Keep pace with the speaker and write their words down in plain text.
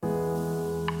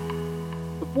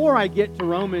before I get to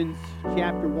Romans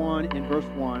chapter 1 and verse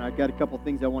 1, I've got a couple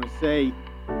things I want to say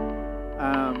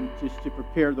just to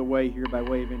prepare the way here by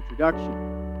way of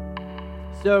introduction.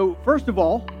 So, first of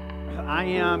all, I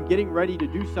am getting ready to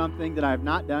do something that I have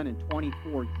not done in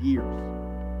 24 years.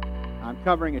 I'm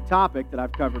covering a topic that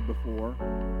I've covered before,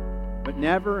 but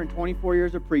never in 24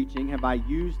 years of preaching have I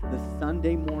used the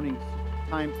Sunday morning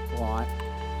time slot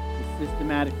to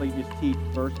systematically just teach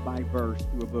verse by verse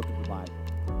through a book of the Bible.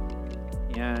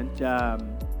 And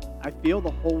I feel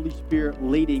the Holy Spirit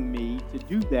leading me to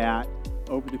do that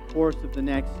over the course of the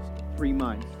next 3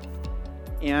 months.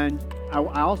 And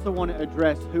I also want to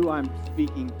address who I'm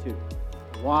speaking to,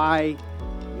 why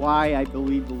I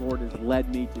believe the Lord has led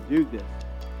me to do this.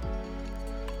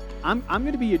 I'm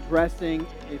going to be addressing,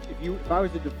 if I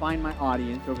was to define my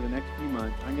audience over the next few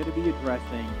months, I'm going to be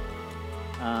addressing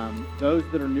those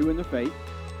that are new in the faith.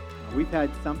 We've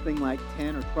had something like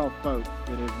 10 or 12 folks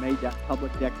that have made that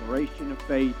public declaration of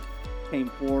faith, came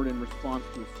forward in response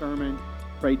to a sermon,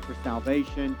 prayed for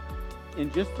salvation in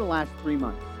just the last 3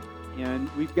 months. And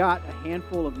we've got a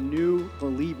handful of new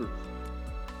believers.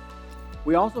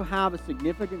 We also have a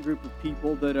significant group of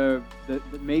people that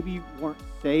maybe weren't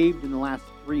saved in the last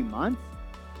 3 months,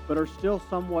 but are still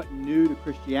somewhat new to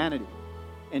Christianity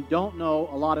and don't know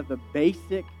a lot of the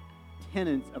basic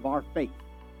tenets of our faith.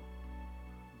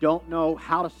 Don't know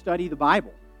how to study the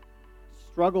Bible,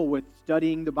 struggle with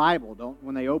studying the Bible,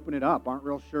 when they open it up, aren't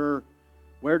real sure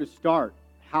where to start,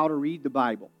 how to read the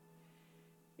Bible.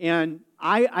 And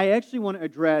I actually want to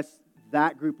address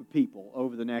that group of people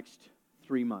over the next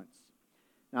 3 months.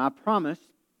 Now, I promise,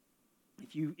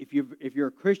 if you're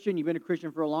a Christian, you've been a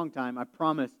Christian for a long time, I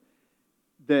promise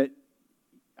that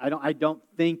I don't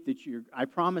think that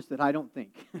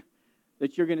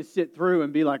you're going to sit through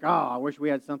and be like, oh, I wish we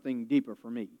had something deeper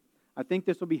for me. I think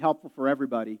this will be helpful for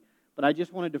everybody, but I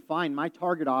just want to define my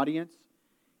target audience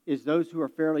is those who are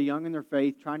fairly young in their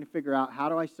faith, trying to figure out, how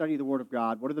do I study the Word of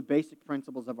God? What are the basic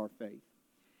principles of our faith?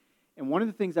 And one of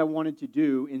the things I wanted to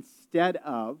do, instead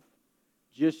of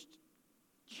just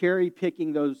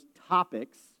cherry-picking those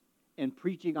topics and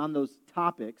preaching on those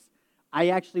topics, I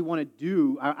actually want to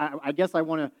do, I guess I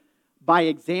want to, by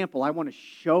example, I want to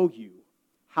show you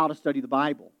how to study the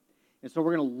Bible. And so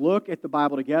we're going to look at the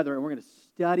Bible together, and we're going to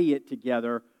study it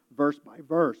together, verse by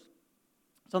verse.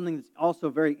 Something that's also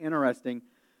very interesting.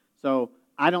 So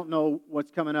I don't know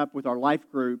what's coming up with our life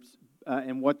groups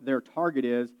and what their target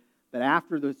is, but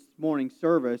after this morning's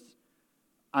service,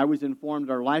 I was informed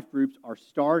our life groups are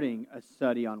starting a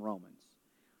study on Romans.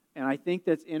 And I think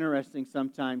that's interesting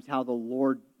sometimes how the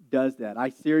Lord does that. I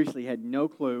seriously had no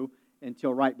clue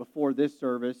until right before this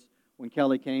service when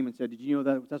Kelly came and said, did you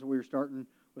know that's what we were starting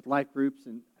with life groups?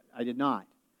 And I did not.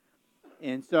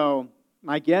 And so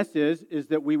my guess is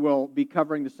that we will be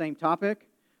covering the same topic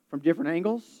from different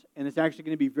angles, and it's actually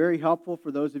going to be very helpful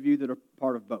for those of you that are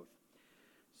part of both.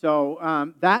 So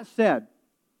that said,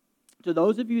 to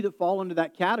those of you that fall into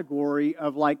that category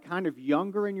of like kind of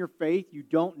younger in your faith, you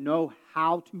don't know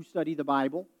how to study the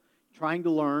Bible, trying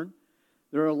to learn.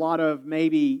 There are a lot of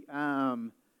maybe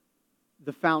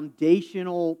the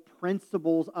foundational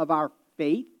principles of our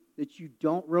faith that you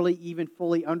don't really even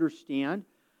fully understand.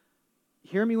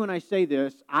 Hear me when I say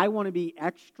this. I want to be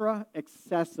extra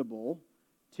accessible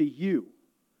to you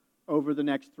over the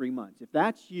next 3 months. If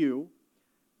that's you,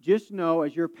 just know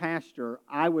as your pastor,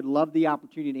 I would love the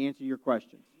opportunity to answer your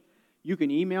questions. You can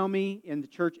email me in the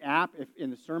church app. If in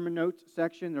the sermon notes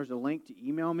section, there's a link to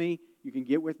email me. You can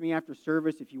get with me after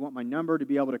service if you want my number to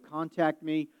be able to contact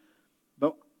me.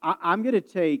 But I'm going to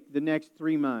take the next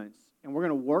 3 months, and we're going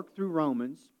to work through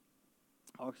Romans.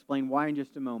 I'll explain why in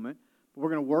just a moment. But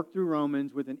we're going to work through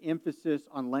Romans with an emphasis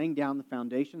on laying down the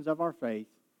foundations of our faith,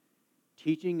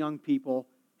 teaching young people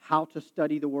how to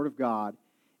study the Word of God,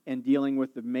 and dealing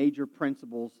with the major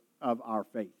principles of our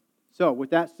faith. So,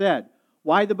 with that said,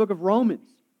 why the book of Romans?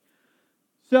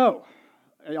 So,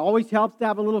 it always helps to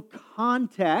have a little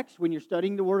context when you're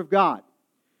studying the Word of God.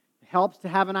 It helps to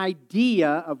have an idea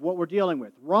of what we're dealing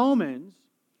with. Romans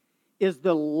is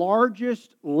the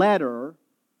largest letter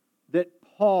that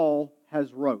Paul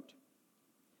has wrote.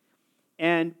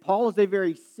 And Paul is a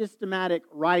very systematic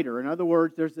writer. In other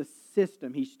words, there's a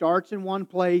system. He starts in one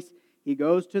place, he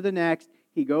goes to the next,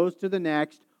 he goes to the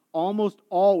next. Almost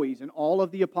always in all of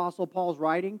the Apostle Paul's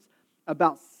writings,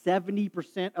 about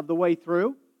 70% of the way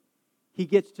through, he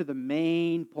gets to the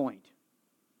main point.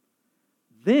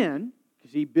 Then,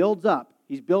 because he builds up,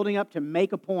 he's building up to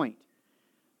make a point.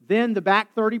 Then the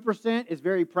back 30% is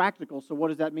very practical. So what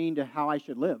does that mean to how I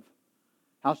should live?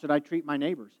 How should I treat my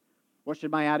neighbors? What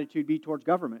should my attitude be towards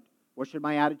government? What should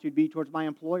my attitude be towards my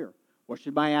employer? What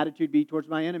should my attitude be towards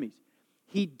my enemies?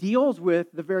 He deals with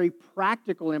the very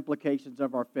practical implications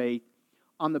of our faith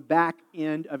on the back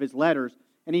end of his letters,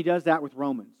 and he does that with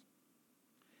Romans.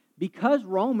 Because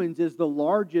Romans is the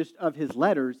largest of his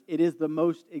letters, it is the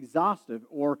most exhaustive,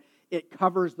 or it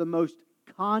covers the most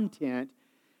content.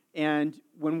 And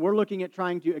when we're looking at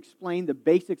trying to explain the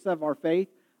basics of our faith,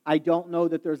 I don't know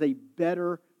that there's a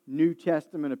better New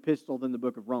Testament epistle than the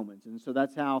book of Romans. And so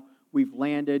that's how we've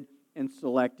landed and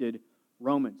selected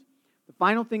Romans. The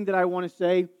final thing that I want to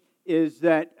say is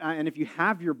that, and if you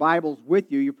have your Bibles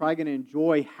with you, you're probably going to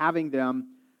enjoy having them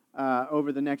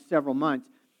over the next several months.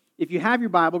 If you have your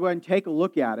Bible, go ahead and take a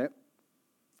look at it.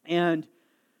 And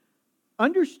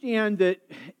understand that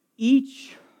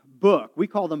each book, we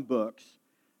call them books,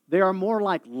 they are more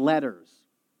like letters.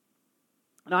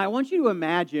 Now, I want you to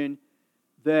imagine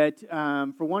that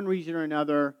for one reason or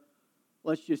another,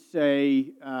 let's just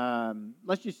say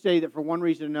that for one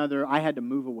reason or another, I had to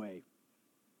move away.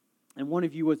 And one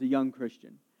of you was a young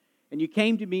Christian. And you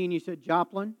came to me and you said,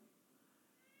 Joplin,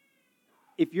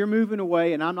 if you're moving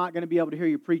away and I'm not going to be able to hear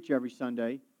you preach every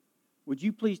Sunday, would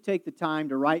you please take the time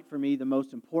to write for me the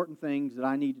most important things that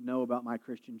I need to know about my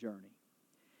Christian journey?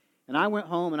 And I went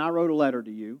home and I wrote a letter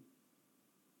to you.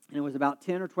 And it was about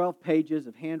 10 or 12 pages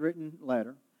of handwritten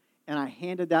letter. And I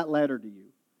handed that letter to you.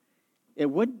 It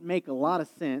wouldn't make a lot of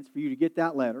sense for you to get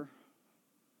that letter,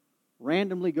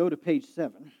 randomly go to page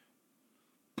 7,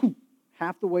 poof,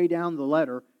 half the way down the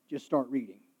letter, just start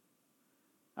reading.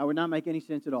 That would not make any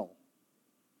sense at all.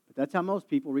 But that's how most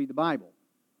people read the Bible.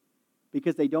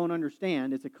 Because they don't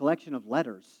understand it's a collection of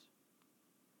letters.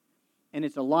 And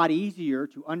it's a lot easier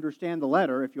to understand the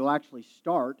letter if you'll actually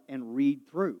start and read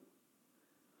through.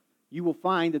 You will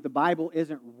find that the Bible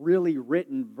isn't really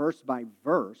written verse by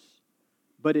verse,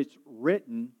 but it's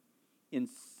written in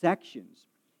sections.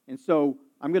 And so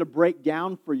I'm going to break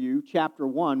down for you chapter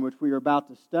 1, which we are about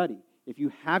to study. If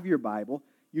you have your Bible,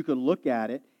 you can look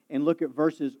at it and look at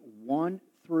verses 1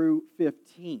 through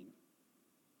 15.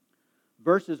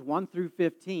 Verses 1 through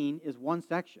 15 is one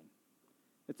section.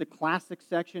 It's a classic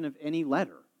section of any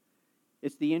letter.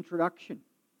 It's the introduction.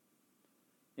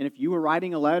 And if you were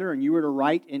writing a letter and you were to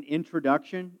write an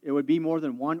introduction, it would be more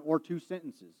than 1 or 2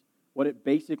 sentences. What it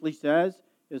basically says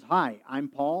is, hi, I'm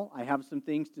Paul. I have some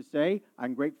things to say.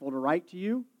 I'm grateful to write to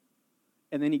you.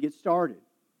 And then he gets started.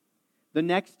 The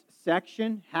next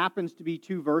section happens to be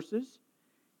 2 verses.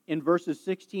 In verses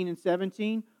 16 and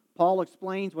 17, Paul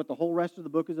explains what the whole rest of the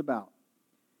book is about.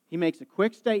 He makes a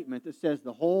quick statement that says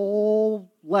the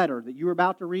whole letter that you're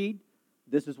about to read,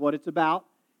 this is what it's about.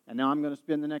 And now I'm going to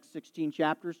spend the next 16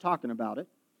 chapters talking about it.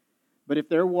 But if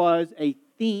there was a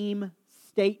theme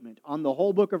statement on the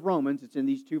whole book of Romans, it's in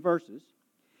these 2 verses.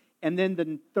 And then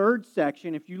the third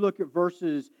section, if you look at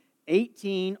verses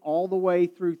 18 all the way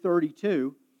through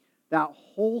 32, that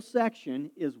whole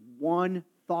section is one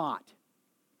thought.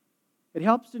 It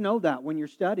helps to know that when you're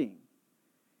studying.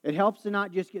 It helps to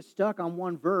not just get stuck on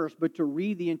one verse, but to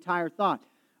read the entire thought.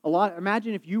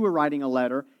 Imagine if you were writing a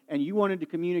letter and you wanted to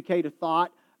communicate a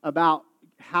thought about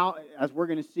how, as we're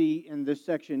going to see in this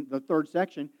section, the third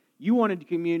section, you wanted to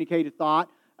communicate a thought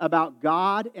about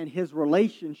God and His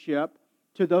relationship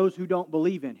to those who don't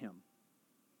believe in Him.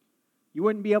 You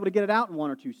wouldn't be able to get it out in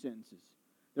 1 or 2 sentences.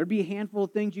 There'd be a handful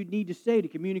of things you'd need to say to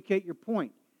communicate your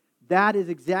point. That is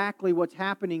exactly what's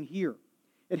happening here.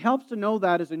 It helps to know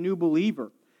that as a new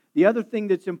believer. The other thing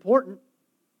that's important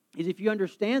is if you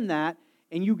understand that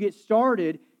and you get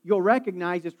started, you'll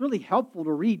recognize it's really helpful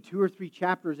to read 2 or 3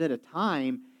 chapters at a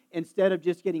time instead of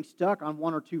just getting stuck on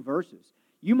 1 or 2 verses.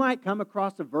 You might come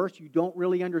across a verse you don't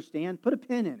really understand, put a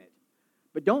pin in it.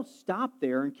 But don't stop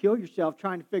there and kill yourself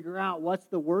trying to figure out what's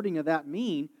the wording of that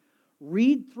mean.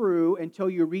 Read through until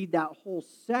you read that whole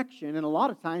section, and a lot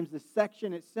of times the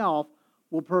section itself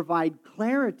will provide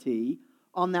clarity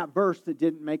on that verse that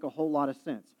didn't make a whole lot of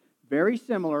sense. Very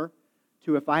similar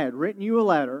to if I had written you a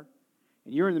letter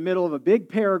and you're in the middle of a big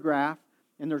paragraph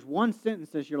and there's one sentence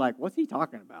that you're like, what's he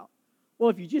talking about? Well,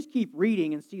 if you just keep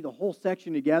reading and see the whole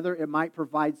section together, it might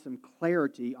provide some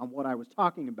clarity on what I was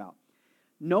talking about.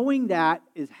 Knowing that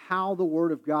is how the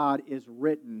Word of God is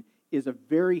written is a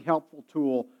very helpful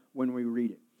tool when we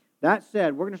read it. That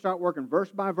said, we're going to start working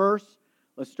verse by verse.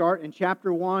 Let's start in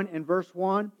chapter 1 and verse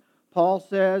 1. Paul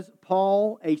says,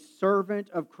 Paul, a servant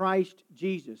of Christ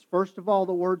Jesus. First of all,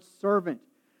 the word servant.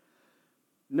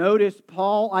 Notice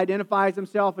Paul identifies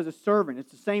himself as a servant.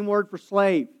 It's the same word for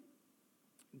slave.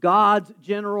 God's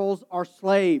generals are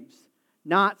slaves,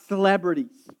 not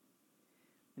celebrities.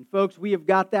 And folks, we have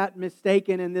got that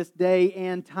mistaken in this day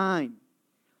and time.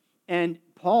 And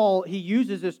Paul, he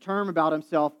uses this term about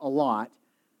himself a lot,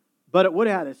 but it would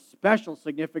have had a special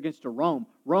significance to Rome.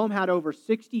 Rome had over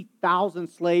 60,000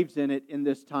 slaves in it in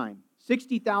this time.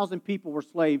 60,000 people were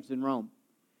slaves in Rome.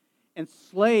 And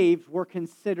slaves were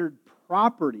considered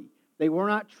property. They were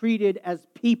not treated as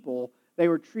people. They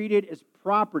were treated as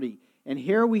property. And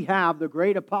here we have the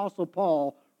great Apostle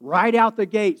Paul right out the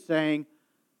gate saying,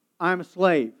 I'm a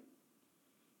slave.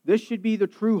 This should be the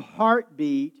true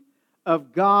heartbeat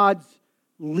of God's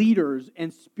leaders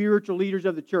and spiritual leaders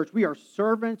of the church. We are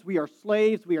servants, we are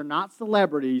slaves, we are not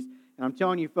celebrities. And I'm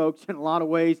telling you folks, in a lot of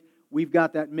ways, we've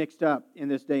got that mixed up in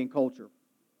this day and culture.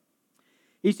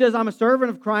 He says, I'm a servant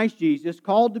of Christ Jesus,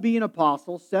 called to be an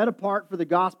apostle, set apart for the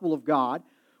gospel of God,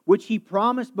 which he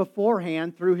promised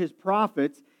beforehand through his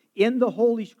prophets in the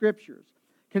Holy Scriptures,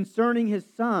 concerning his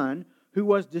Son, who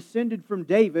was descended from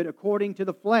David according to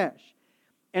the flesh,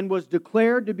 and was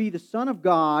declared to be the Son of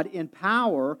God in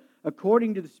power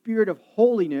according to the Spirit of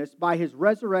holiness by his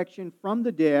resurrection from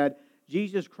the dead,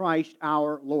 Jesus Christ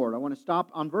our Lord. I want to stop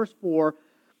on verse 4.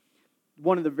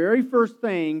 One of the very first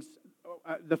things,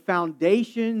 the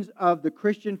foundations of the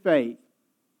Christian faith,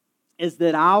 is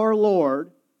that our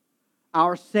Lord,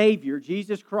 our Savior,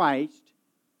 Jesus Christ,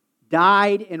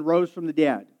 died and rose from the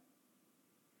dead.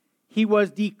 He was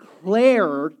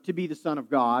declared to be the Son of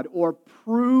God, or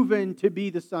proven to be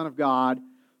the Son of God,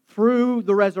 through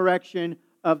the resurrection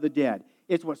of the dead.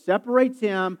 It's what separates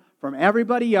him from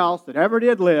everybody else that ever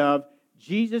did live.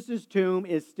 Jesus' tomb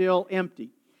is still empty.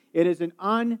 It is an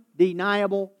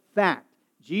undeniable fact.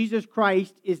 Jesus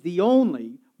Christ is the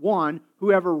only one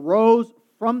who ever rose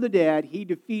from the dead. He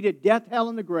defeated death, hell,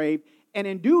 and the grave, and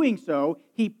in doing so,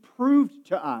 he proved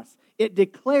to us, it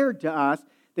declared to us,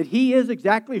 that he is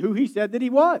exactly who he said that he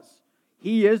was.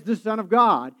 He is the Son of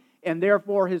God, and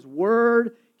therefore his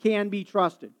word can be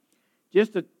trusted.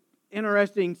 Just an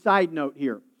interesting side note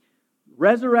here.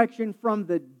 Resurrection from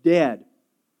the dead.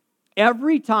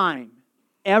 Every time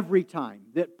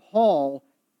that Paul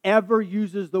ever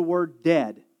uses the word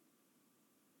dead,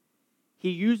 he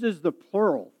uses the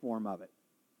plural form of it.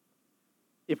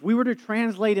 If we were to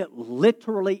translate it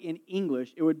literally in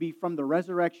English, it would be from the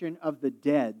resurrection of the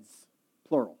dead's,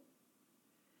 plural.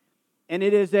 And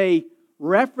it is a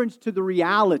reference to the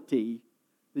reality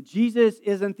that Jesus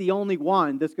isn't the only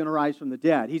one that's going to rise from the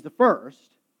dead. He's the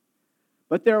first.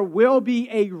 But there will be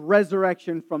a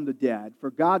resurrection from the dead for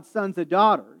God's sons and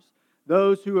daughters,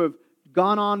 those who have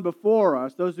gone on before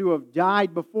us, those who have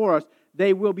died before us.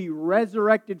 They will be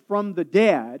resurrected from the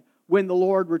dead when the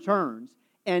Lord returns.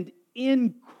 And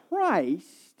in Christ,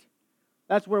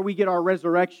 that's where we get our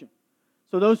resurrection.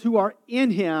 So those who are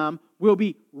in Him will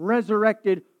be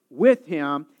resurrected with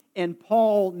Him. And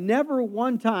Paul never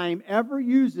one time ever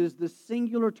uses the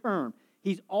singular term.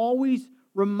 He's always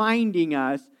reminding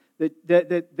us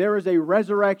that there is a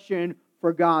resurrection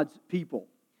for God's people.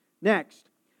 Next,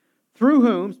 through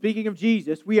whom, speaking of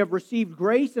Jesus, we have received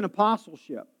grace and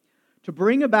apostleship to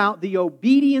bring about the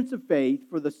obedience of faith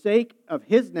for the sake of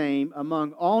His name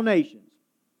among all nations,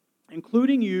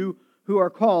 including you who are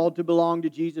called to belong to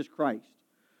Jesus Christ.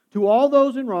 To all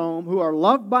those in Rome who are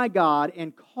loved by God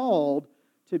and called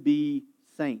to be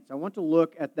saints. I want to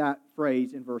look at that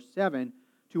phrase in verse 7.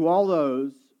 To all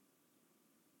those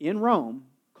in Rome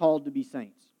called to be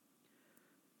saints.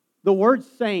 The word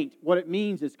saint, what it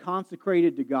means is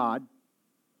consecrated to God.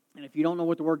 And if you don't know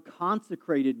what the word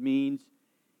consecrated means,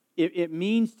 it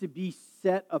means to be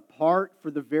set apart for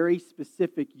the very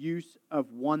specific use of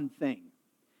one thing.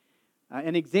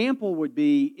 An example would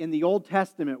be in the Old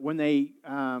Testament when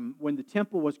the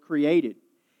temple was created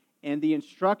and the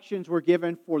instructions were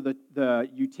given for the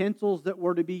utensils that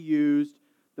were to be used,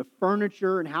 the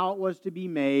furniture and how it was to be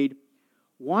made.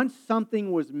 Once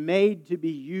something was made to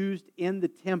be used in the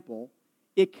temple,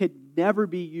 it could never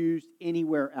be used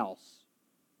anywhere else.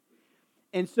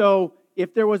 And so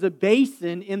if there was a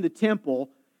basin in the temple,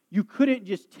 you couldn't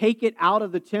just take it out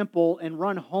of the temple and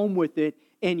run home with it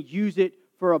and use it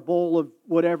for a bowl of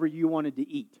whatever you wanted to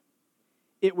eat.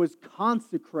 It was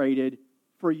consecrated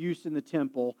for use in the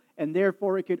temple, and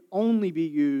therefore it could only be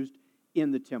used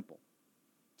in the temple.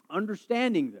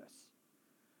 Understanding this,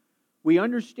 we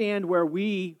understand where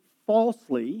we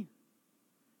falsely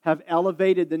have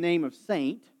elevated the name of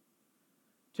saint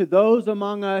to those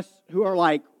among us who are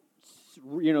like,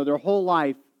 their whole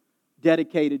life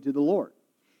dedicated to the Lord.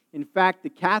 In fact, the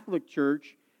Catholic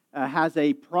Church has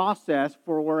a process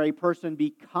for where a person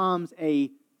becomes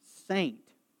a saint.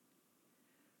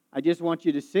 I just want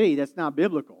you to see that's not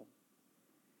biblical.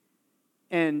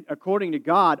 And according to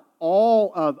God,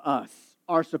 all of us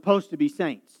are supposed to be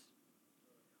saints.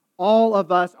 All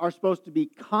of us are supposed to be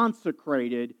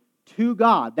consecrated to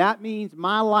God. That means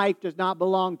my life does not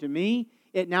belong to me.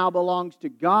 It now belongs to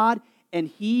God, and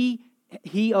He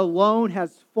alone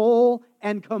has full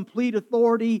and complete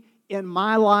authority in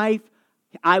my life.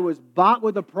 I was bought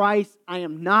with a price. I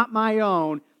am not my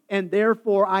own, and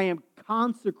therefore I am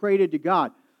consecrated to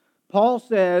God. Paul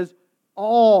says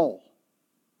all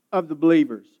of the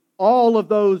believers, all of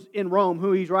those in Rome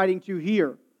who he's writing to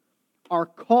here, are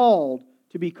called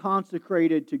to be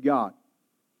consecrated to God.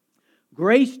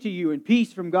 Grace to you and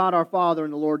peace from God our Father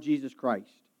and the Lord Jesus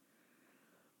Christ.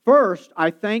 First,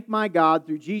 I thank my God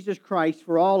through Jesus Christ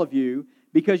for all of you,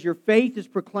 because your faith is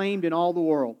proclaimed in all the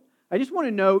world. I just want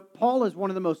to note, Paul is one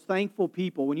of the most thankful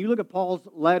people. When you look at Paul's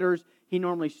letters, he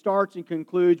normally starts and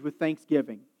concludes with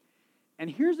thanksgiving. And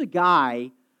here's a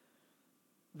guy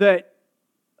who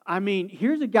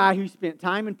spent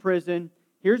time in prison.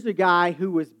 Here's a guy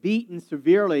who was beaten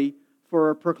severely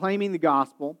for proclaiming the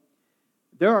gospel.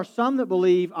 There are some that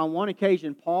believe on one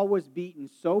occasion Paul was beaten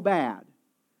so bad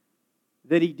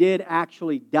that he did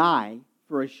actually die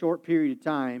for a short period of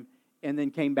time and then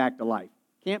came back to life.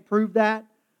 Can't prove that,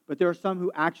 but there are some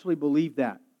who actually believe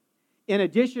that. In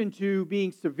addition to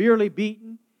being severely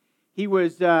beaten, he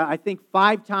was,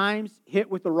 5 times hit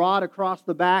with the rod across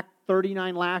the back,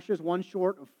 39 lashes, one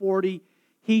short of 40.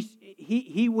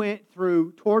 He went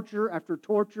through torture after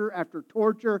torture after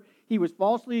torture. He was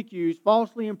falsely accused,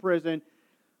 falsely imprisoned,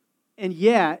 and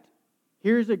yet,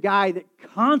 here's a guy that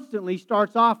constantly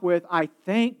starts off with, I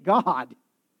thank God.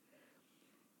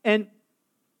 And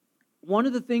one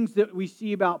of the things that we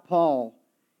see about Paul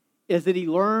is that he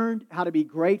learned how to be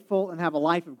grateful and have a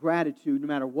life of gratitude no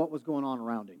matter what was going on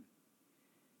around him.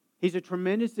 He's a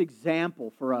tremendous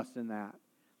example for us in that.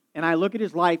 And I look at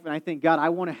his life and I think, God, I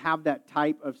want to have that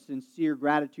type of sincere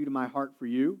gratitude in my heart for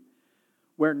you,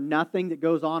 where nothing that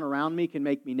goes on around me can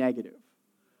make me negative.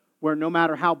 Where no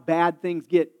matter how bad things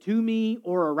get to me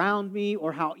or around me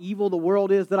or how evil the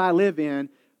world is that I live in,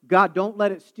 God, don't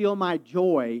let it steal my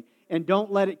joy and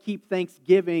don't let it keep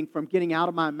thanksgiving from getting out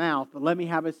of my mouth, but let me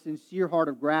have a sincere heart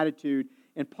of gratitude.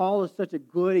 And Paul is such a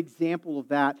good example of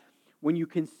that when you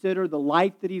consider the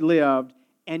life that he lived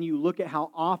and you look at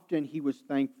how often he was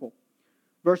thankful.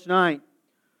 Verse 9,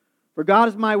 for God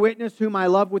is my witness, who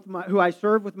I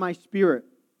serve with my spirit,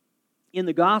 in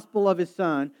the gospel of His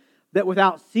Son, that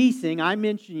without ceasing I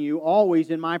mention you always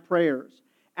in my prayers,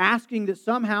 asking that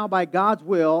somehow by God's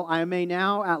will I may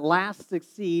now at last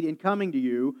succeed in coming to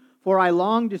you, for I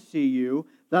long to see you,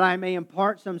 that I may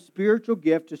impart some spiritual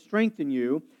gift to strengthen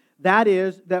you, that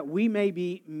is, that we may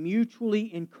be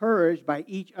mutually encouraged by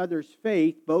each other's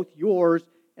faith, both yours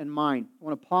and mine. I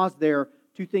want to pause there.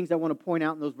 2 things I want to point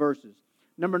out in those verses.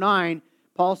 Number 9,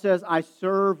 Paul says, I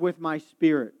serve with my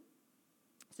spirit.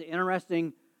 It's an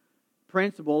interesting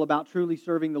principle about truly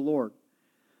serving the Lord.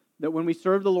 That when we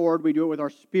serve the Lord, we do it with our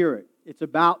spirit. It's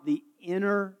about the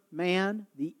inner man,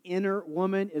 the inner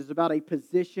woman. Is about a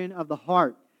position of the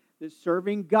heart. That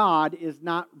serving God is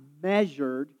not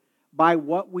measured by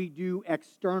what we do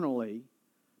externally,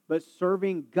 but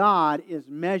serving God is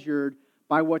measured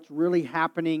by what's really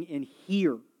happening in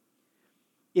here.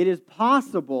 It is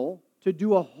possible to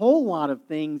do a whole lot of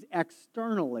things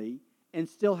externally and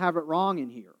still have it wrong in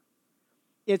here.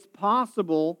 It's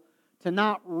possible to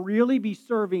not really be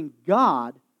serving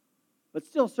God, but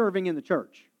still serving in the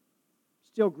church.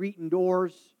 Still greeting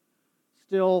doors,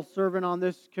 still serving on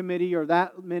this committee or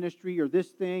that ministry or this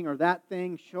thing or that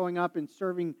thing, showing up and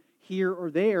serving here or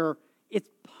there. It's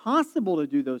possible to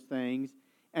do those things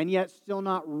and yet still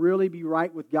not really be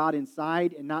right with God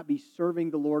inside and not be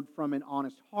serving the Lord from an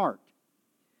honest heart.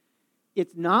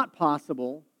 It's not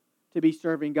possible to be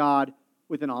serving God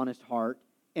with an honest heart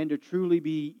and to truly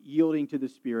be yielding to the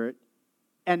Spirit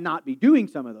and not be doing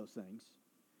some of those things.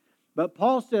 But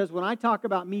Paul says, when I talk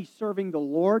about me serving the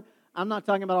Lord, I'm not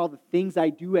talking about all the things I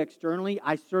do externally.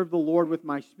 I serve the Lord with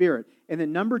my spirit. And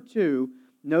then number 2,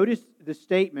 notice the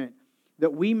statement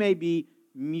that we may be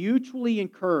mutually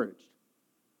encouraged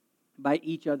by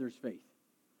each other's faith.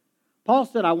 Paul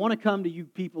said, I want to come to you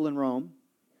people in Rome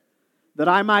that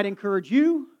I might encourage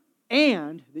you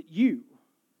and that you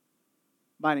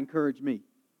might encourage me.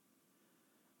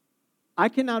 I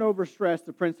cannot overstress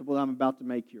the principle that I'm about to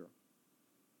make here.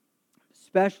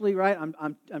 Especially, right,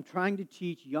 I'm trying to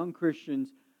teach young Christians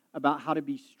about how to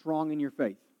be strong in your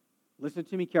faith. Listen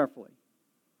to me carefully.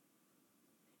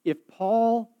 If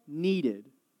Paul needed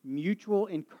mutual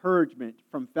encouragement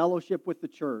from fellowship with the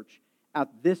church at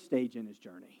this stage in his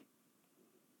journey,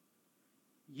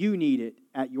 you need it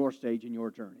at your stage in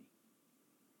your journey.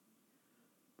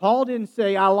 Paul didn't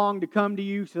say, I long to come to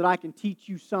you so that I can teach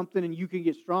you something and you can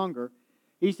get stronger.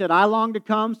 He said, I long to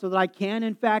come so that I can,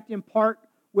 in fact, impart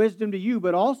wisdom to you,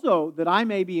 but also that I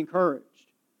may be encouraged.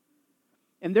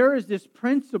 And there is this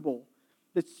principle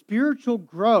that spiritual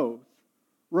growth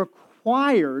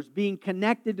requires being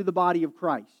connected to the body of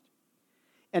Christ.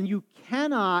 And you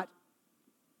can,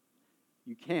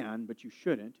 but you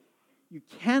shouldn't, you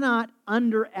cannot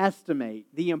underestimate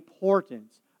the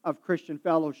importance of Christian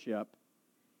fellowship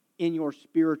in your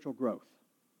spiritual growth.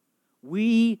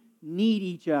 We need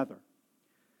each other.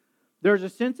 There's a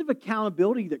sense of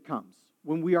accountability that comes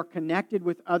when we are connected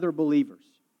with other believers.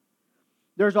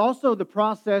 There's also the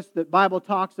process that Bible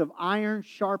talks of iron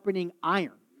sharpening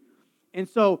iron. And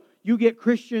so you get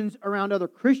Christians around other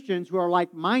Christians who are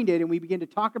like-minded, and we begin to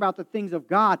talk about the things of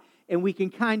God, and we can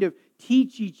kind of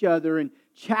teach each other and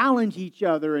challenge each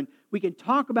other, and we can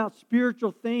talk about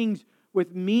spiritual things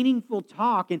with meaningful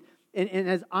talk. And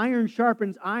as iron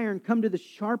sharpens iron, come to the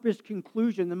sharpest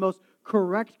conclusion, the most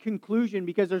correct conclusion,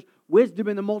 because there's wisdom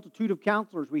in the multitude of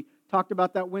counselors. We talked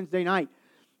about that Wednesday night.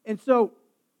 And so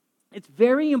it's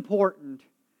very important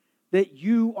that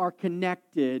you are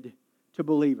connected to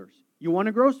believers. You want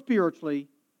to grow spiritually,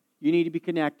 you need to be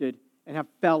connected and have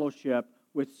fellowship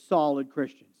with solid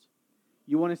Christians.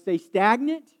 You want to stay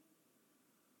stagnant?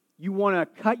 You want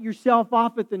to cut yourself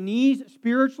off at the knees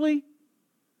spiritually?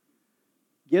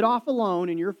 Get off alone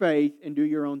in your faith and do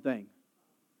your own thing.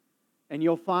 And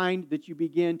you'll find that you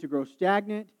begin to grow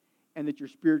stagnant and that your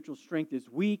spiritual strength is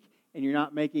weak and you're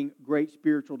not making great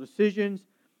spiritual decisions.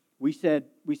 We see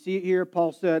it here.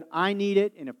 Paul said, I need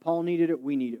it, and if Paul needed it,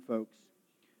 we need it, folks.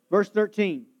 Verse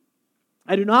 13,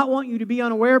 I do not want you to be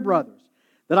unaware, brothers,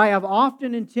 that I have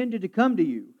often intended to come to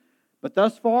you, but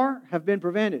thus far have been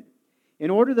prevented,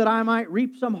 in order that I might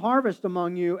reap some harvest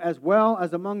among you as well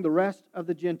as among the rest of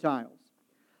the Gentiles.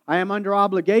 I am under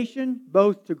obligation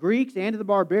both to Greeks and to the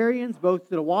barbarians, both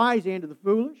to the wise and to the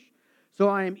foolish. So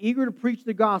I am eager to preach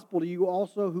the gospel to you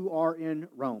also who are in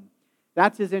Rome.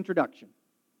 That's his introduction.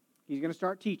 He's going to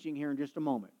start teaching here in just a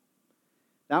moment.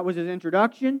 That was his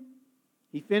introduction.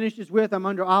 He finishes with, I'm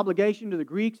under obligation to the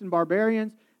Greeks and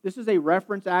barbarians. This is a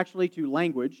reference actually to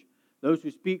language, those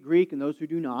who speak Greek and those who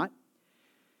do not.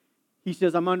 He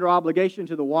says, I'm under obligation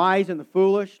to the wise and the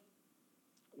foolish.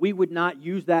 We would not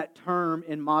use that term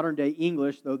in modern day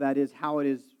English, though that is how it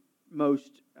is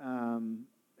most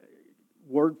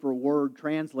word for word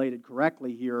translated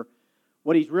correctly here.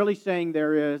 What he's really saying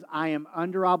there is, I am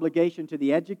under obligation to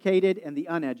the educated and the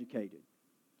uneducated.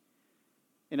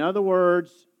 In other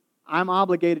words, I'm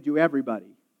obligated to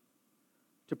everybody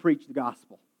to preach the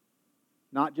gospel.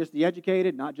 Not just the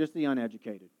educated, not just the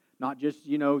uneducated. Not just,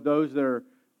 those that are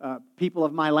people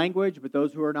of my language, but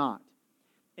those who are not.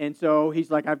 And so he's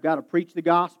like, I've got to preach the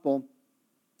gospel.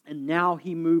 And now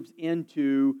he moves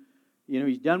into,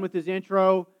 he's done with his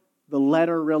intro. The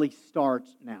letter really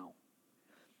starts now.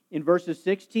 In verses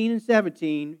 16 and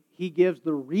 17, he gives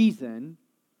the reason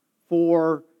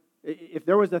for, if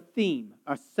there was a theme,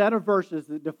 a set of verses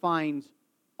that defines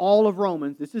all of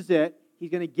Romans, this is it. He's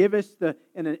going to give us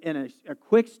in a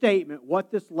quick statement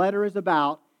what this letter is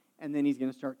about, and then he's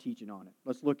going to start teaching on it.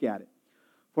 Let's look at it.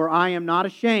 For I am not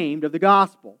ashamed of the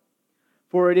gospel,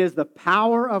 for it is the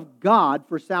power of God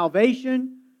for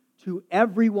salvation to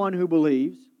everyone who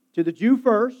believes, to the Jew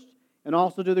first, and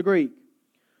also to the Greek.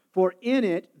 For in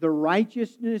it the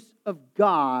righteousness of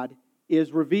God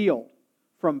is revealed,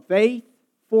 from faith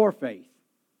for faith.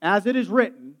 As it is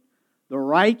written, the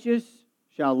righteous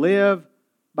shall live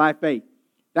by faith.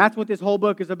 That's what this whole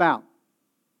book is about.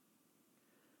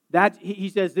 He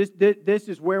says this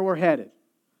is where we're headed.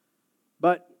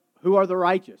 But who are the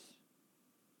righteous?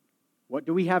 What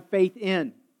do we have faith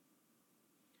in?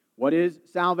 What is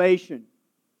salvation?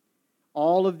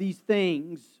 All of these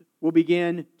things will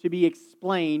begin to be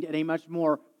explained in a much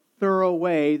more thorough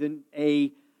way than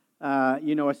a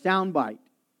soundbite.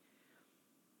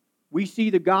 We see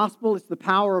the gospel, it's the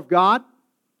power of God.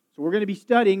 So we're going to be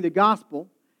studying the gospel,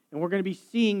 and we're going to be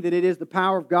seeing that it is the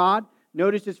power of God.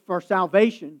 Notice it's for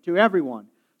salvation to everyone.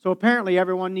 So apparently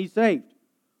everyone needs saved.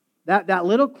 That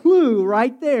little clue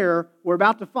right there, we're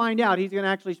about to find out. He's going to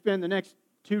actually spend the next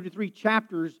 2 to 3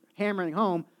 chapters hammering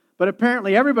home. But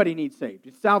apparently everybody needs saved.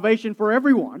 It's salvation for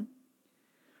everyone.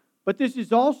 But this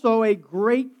is also a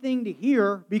great thing to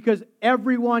hear because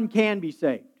everyone can be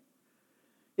saved.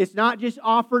 It's not just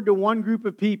offered to one group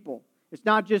of people. It's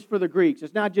not just for the Greeks.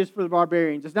 It's not just for the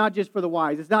barbarians. It's not just for the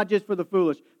wise. It's not just for the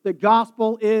foolish. The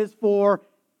gospel is for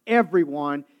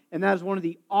everyone. And that is one of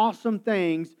the awesome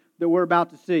things that we're about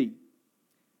to see.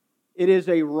 It is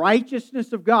a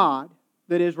righteousness of God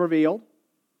that is revealed.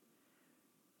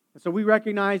 And so we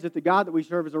recognize that the God that we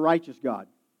serve is a righteous God.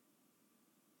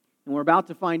 And we're about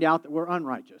to find out that we're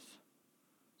unrighteous.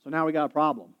 So now we got a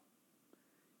problem.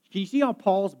 Can you see how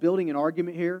Paul's building an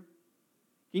argument here?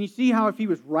 Can you see how if he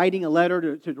was writing a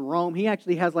letter to Rome, he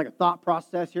actually has like a thought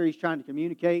process here he's trying to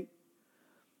communicate?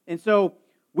 And so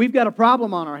we've got a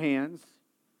problem on our hands.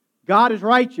 God is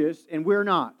righteous and we're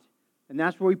not. And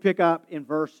that's where we pick up in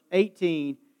verse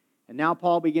 18. And now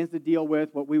Paul begins to deal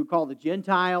with what we would call the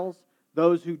Gentiles,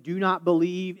 those who do not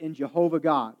believe in Jehovah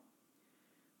God.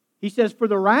 He says, "For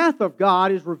the wrath of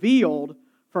God is revealed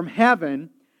from heaven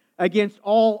against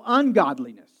all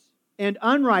ungodliness and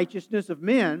unrighteousness of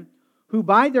men who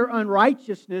by their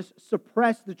unrighteousness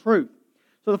suppress the truth."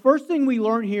 So the first thing we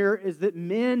learn here is that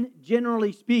men,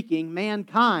 generally speaking,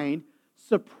 mankind,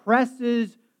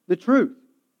 suppresses the truth.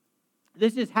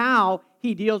 This is how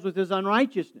he deals with his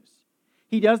unrighteousness.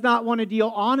 He does not want to deal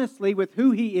honestly with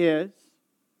who he is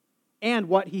and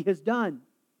what he has done.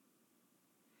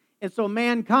 And so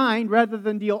mankind, rather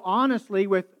than deal honestly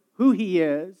with who he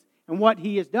is and what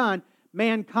he has done,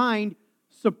 mankind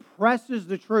suppresses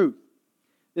the truth.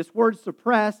 This word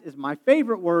suppress is my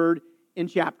favorite word in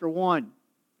chapter 1.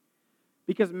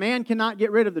 Because man cannot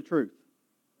get rid of the truth.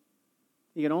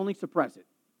 He can only suppress it.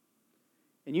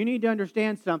 And you need to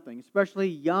understand something, especially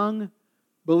young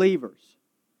believers.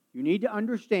 You need to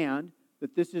understand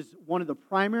that this is one of the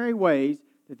primary ways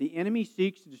that the enemy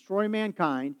seeks to destroy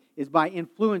mankind is by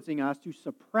influencing us to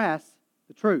suppress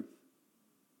the truth.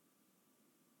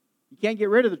 You can't get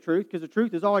rid of the truth because the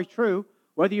truth is always true,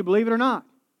 whether you believe it or not.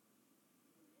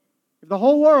 If the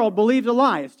whole world believes a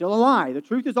lie, it's still a lie. The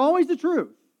truth is always the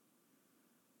truth.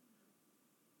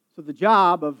 So the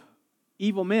job of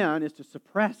evil men is to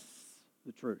suppress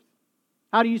the truth.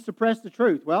 How do you suppress the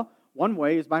truth? Well, one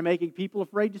way is by making people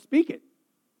afraid to speak it.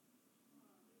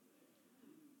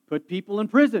 Put people in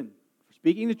prison for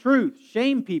speaking the truth.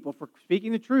 Shame people for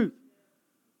speaking the truth.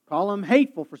 Call them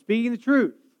hateful for speaking the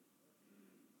truth.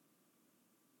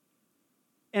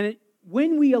 And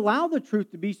when we allow the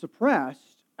truth to be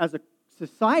suppressed as a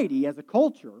society, as a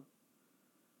culture,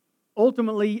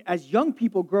 ultimately, as young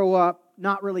people grow up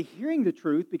not really hearing the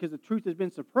truth because the truth has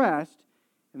been suppressed,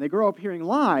 and they grow up hearing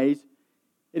lies,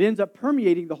 it ends up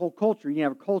permeating the whole culture. You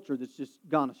have a culture that's just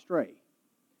gone astray.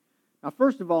 Now,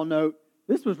 first of all, note,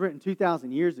 this was written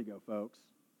 2,000 years ago, folks.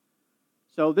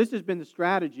 So this has been the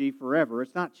strategy forever.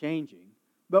 It's not changing.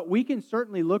 But we can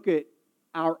certainly look at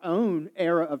our own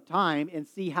era of time and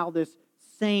see how this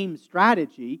same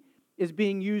strategy is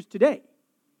being used today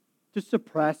to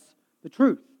suppress the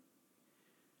truth.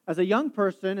 As a young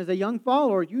person, as a young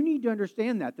follower, you need to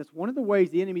understand that. That's one of the ways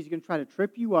the enemy is going to try to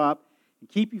trip you up and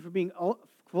keep you from being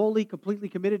fully, completely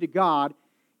committed to God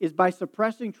is by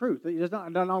suppressing truth. He does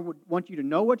not want you to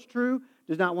know what's true,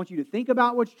 does not want you to think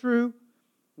about what's true,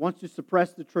 wants to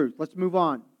suppress the truth. Let's move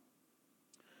on.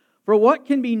 For what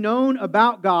can be known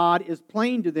about God is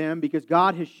plain to them because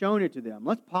God has shown it to them.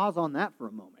 Let's pause on that for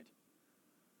a moment.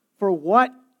 For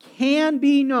what can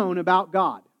be known about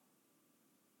God,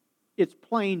 it's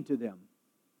plain to them.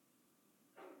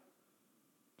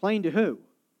 Plain to who?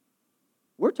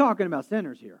 We're talking about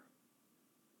sinners here.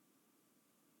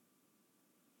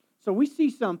 So we see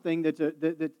something that's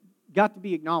got to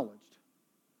be acknowledged.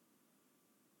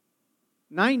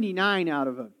 99 out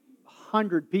of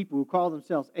 100 people who call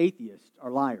themselves atheists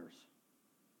are liars.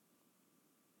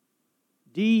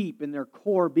 Deep in their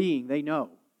core being, they know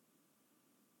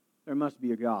there must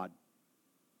be a God.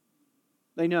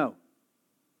 They know.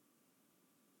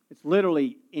 It's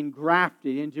literally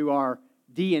engrafted into our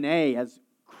DNA as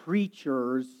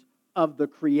creatures of the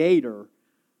Creator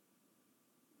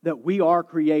that we are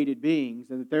created beings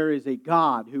and that there is a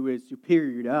God who is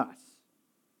superior to us.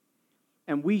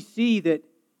 And we see that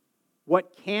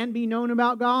what can be known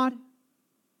about God,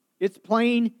 it's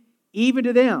plain even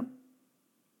to them.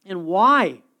 And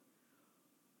why?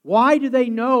 Why do they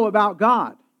know about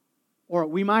God? Or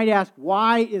we might ask,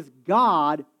 why is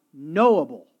God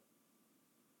knowable?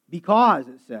 Because,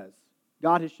 it says,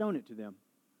 God has shown it to them.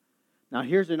 Now,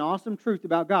 here's an awesome truth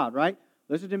about God, right?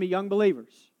 Listen to me, young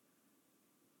believers.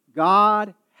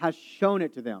 God has shown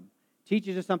it to them.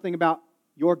 Teaches us something about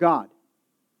your God.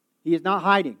 He is not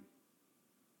hiding.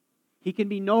 He can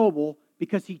be knowable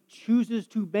because He chooses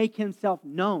to make Himself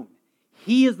known.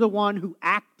 He is the one who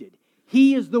acted.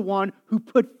 He is the one who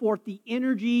put forth the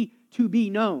energy to be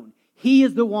known. He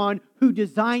is the one who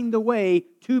designed the way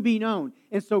to be known.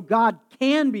 And so God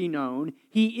can be known.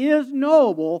 He is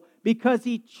knowable because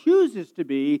He chooses to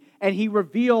be, and He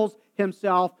reveals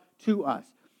Himself to us.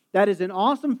 That is an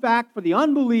awesome fact for the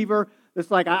unbeliever.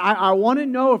 It's like, I want to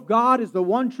know if God is the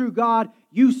one true God.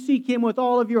 You seek Him with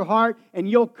all of your heart, and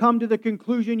you'll come to the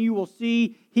conclusion you will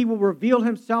see. He will reveal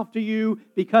Himself to you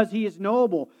because He is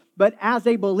knowable. But as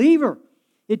a believer,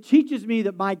 it teaches me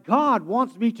that my God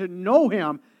wants me to know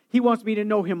Him. He wants me to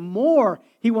know Him more.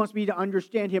 He wants me to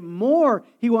understand Him more.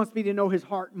 He wants me to know His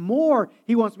heart more.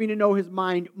 He wants me to know His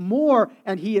mind more.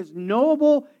 And He is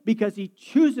knowable because He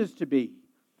chooses to be.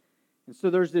 And so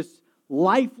there's this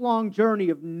lifelong journey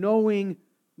of knowing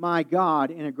my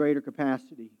God in a greater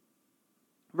capacity.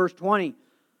 Verse 20,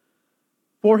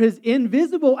 for His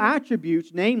invisible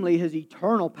attributes, namely His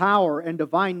eternal power and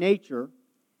divine nature,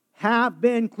 have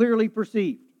been clearly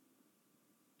perceived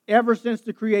ever since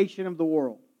the creation of the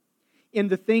world in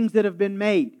the things that have been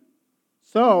made.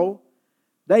 So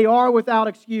they are without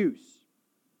excuse.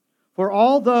 For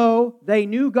although they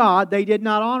knew God, they did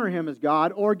not honor Him as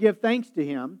God or give thanks to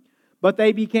Him, but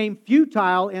they became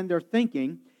futile in their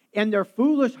thinking, and their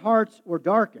foolish hearts were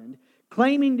darkened.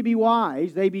 Claiming to be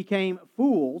wise, they became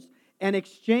fools and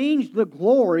exchanged the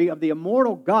glory of the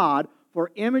immortal God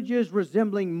for images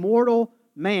resembling mortal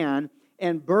man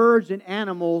and birds and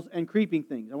animals and creeping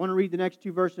things. I want to read the next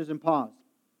two verses and pause.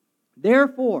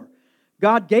 Therefore,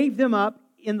 God gave them up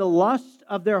in the lust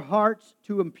of their hearts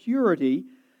to impurity,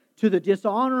 to the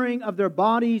dishonoring of their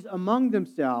bodies among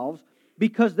themselves,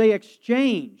 because they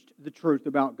exchanged the truth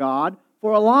about God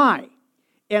for a lie,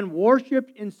 and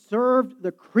worshipped and served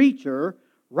the creature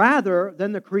rather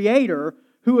than the Creator,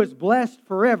 who is blessed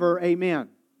forever. Amen.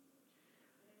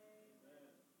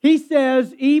 He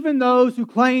says, even those who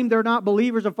claim they're not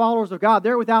believers or followers of God,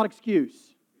 they're without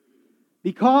excuse.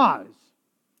 Because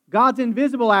God's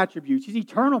invisible attributes, His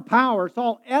eternal power, it's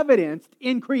all evidenced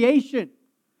in creation.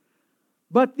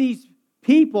 But these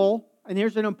people, and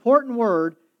here's an important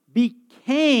word,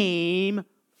 became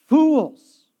fools.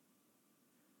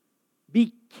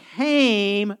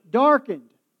 Became darkened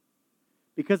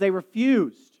because they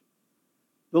refused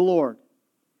the Lord.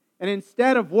 And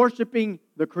instead of worshiping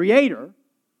the Creator,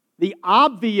 the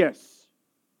obvious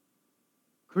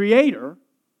Creator,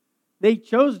 they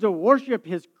chose to worship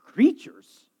His creatures.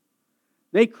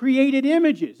 They created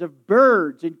images of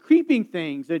birds and creeping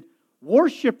things and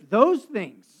worshiped those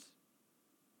things.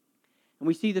 And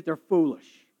we see that they're foolish.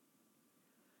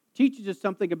 It teaches us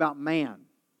something about man.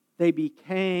 They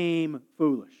became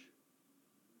foolish.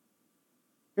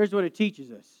 Here's what it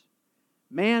teaches us.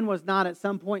 Man was not at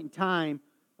some point in time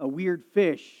a weird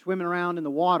fish swimming around in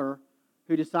the water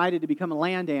who decided to become a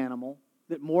land animal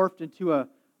that morphed into a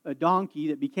donkey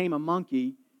that became a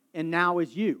monkey and now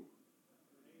is you.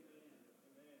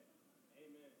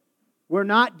 We're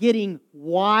not getting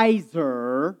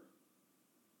wiser.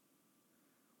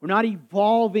 We're not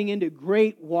evolving into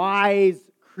great wise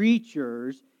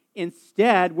creatures.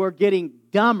 Instead, we're getting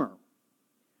dumber.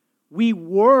 We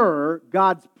were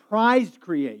God's prized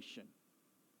creation.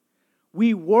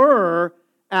 We were,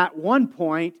 at one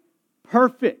point,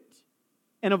 perfect.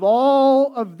 And of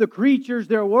all of the creatures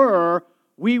there were,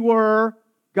 we were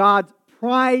God's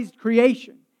prized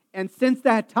creation. And since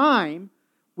that time,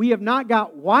 we have not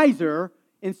got wiser.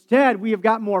 Instead, we have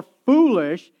got more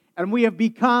foolish, and we have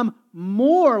become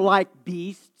more like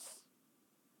beasts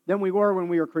than we were when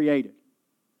we were created.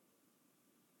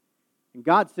 And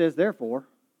God says, therefore,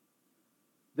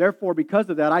 because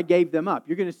of that, I gave them up.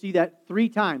 You're going to see that 3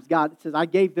 times. God says, I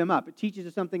gave them up. It teaches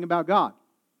us something about God.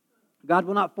 God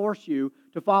will not force you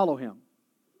to follow Him.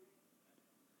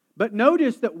 But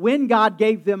notice that when God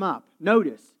gave them up,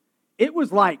 it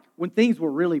was like when things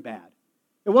were really bad.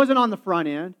 It wasn't on the front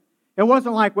end. It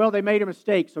wasn't like, well, they made a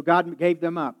mistake, so God gave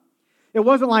them up. It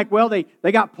wasn't like, well, they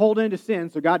got pulled into sin,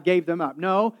 so God gave them up.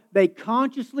 No, they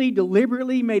consciously,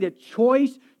 deliberately made a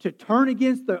choice to turn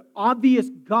against the obvious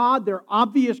God, their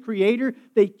obvious Creator.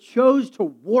 They chose to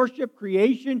worship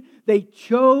creation. They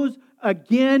chose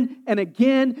again and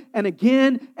again and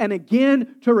again and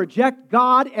again to reject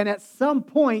God. And at some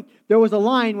point, there was a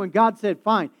line when God said,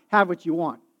 fine, have what you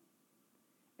want.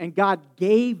 And God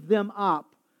gave them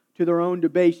up to their own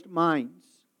debased minds.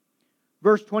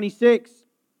 Verse 26,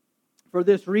 for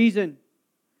this reason,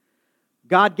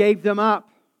 God gave them up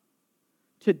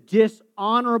to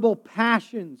dishonorable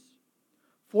passions,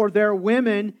 for their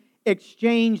women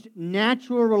exchanged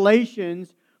natural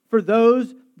relations for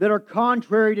those that are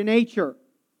contrary to nature.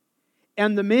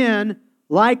 And the men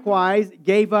likewise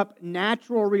gave up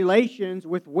natural relations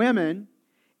with women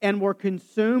and were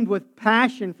consumed with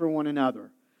passion for one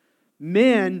another.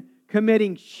 Men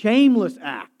committing shameless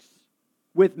acts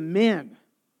with men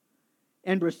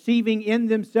and receiving in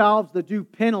themselves the due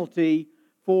penalty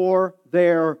for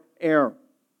their error.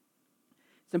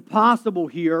 It's impossible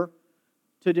here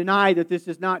to deny that this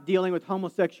is not dealing with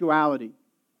homosexuality.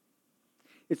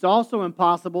 It's also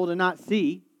impossible to not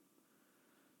see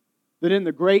that in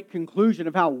the great conclusion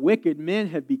of how wicked men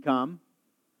have become,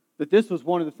 that this was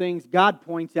one of the things God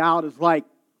points out as like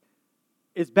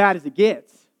as bad as it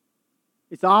gets.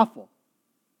 It's awful.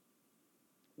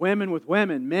 Women with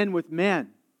women, men with men.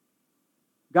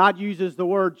 God uses the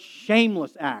word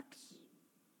shameless acts.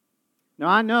 Now,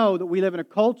 I know that we live in a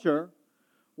culture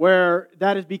where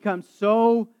that has become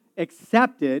so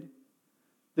accepted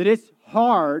that it's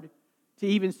hard to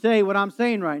even say what I'm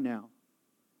saying right now.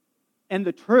 And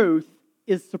the truth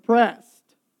is suppressed.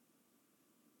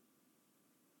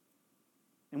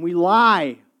 And we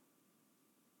lie.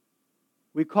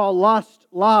 We call lust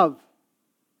love.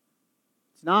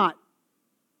 It's not.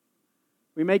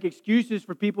 We make excuses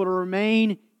for people to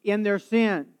remain in their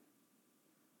sin.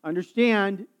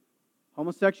 Understand,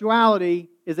 homosexuality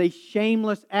is a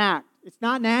shameless act. It's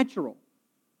not natural.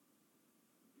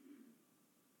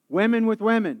 Women with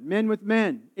women, men with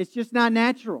men. It's just not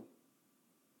natural.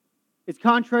 It's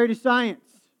contrary to science.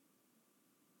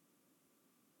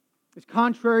 It's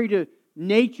contrary to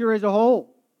nature as a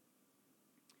whole.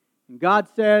 And God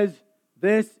says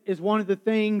this is one of the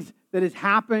things that has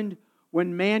happened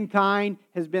when mankind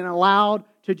has been allowed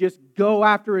to just go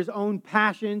after his own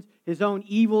passions, his own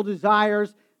evil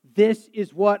desires. This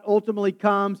is what ultimately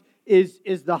comes,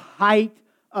 is the height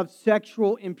of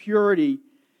sexual impurity.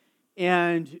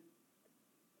 And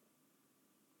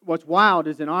what's wild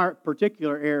is in our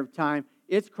particular era of time,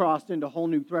 it's crossed into whole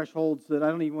new thresholds that I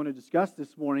don't even want to discuss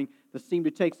this morning that seem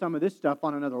to take some of this stuff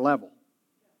on another level.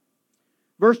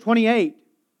 Verse 28,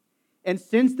 and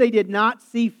since they did not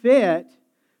see fit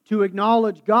to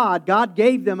acknowledge God, God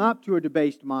gave them up to a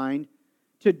debased mind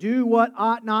to do what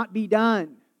ought not be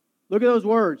done. Look at those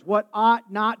words, what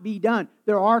ought not be done.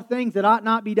 There are things that ought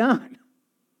not be done.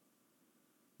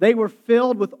 They were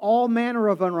filled with all manner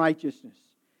of unrighteousness.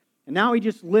 And now he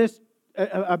just lists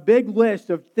a big list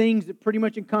of things that pretty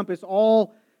much encompass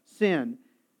all sin.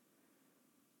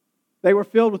 They were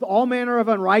filled with all manner of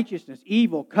unrighteousness,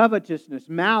 evil, covetousness,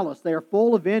 malice. They are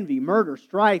full of envy, murder,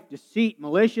 strife, deceit,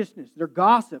 maliciousness. They're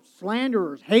gossips,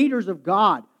 slanderers, haters of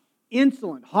God,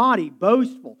 insolent, haughty,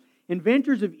 boastful,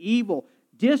 inventors of evil,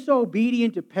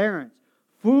 disobedient to parents,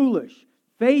 foolish,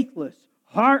 faithless,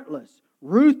 heartless,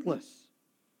 ruthless.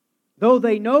 Though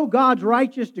they know God's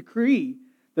righteous decree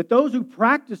that those who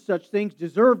practice such things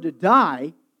deserve to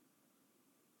die,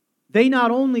 they not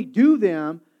only do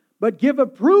them, but give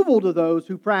approval to those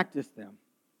who practice them.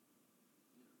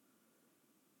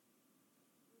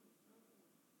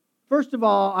 First of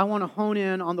all, I want to hone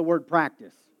in on the word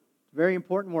practice. It's a very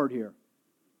important word here.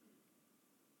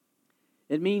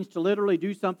 It means to literally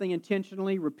do something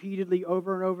intentionally, repeatedly,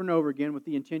 over and over and over again with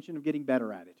the intention of getting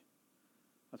better at it.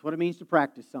 That's what it means to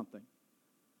practice something.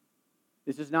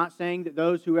 This is not saying that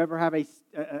those who ever have a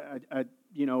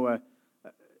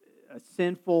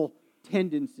sinful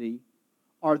tendency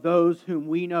are those whom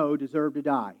we know deserve to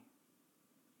die.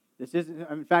 This isn't,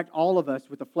 in fact, all of us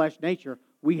with a flesh nature,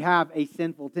 we have a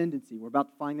sinful tendency. We're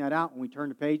about to find that out when we turn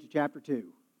the page to chapter 2.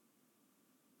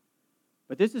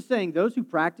 But this is saying those who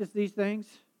practice these things,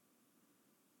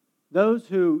 those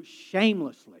who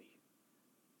shamelessly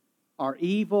are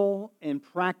evil and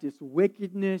practice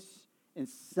wickedness and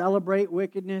celebrate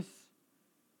wickedness,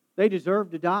 they deserve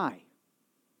to die.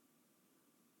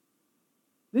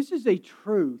 This is a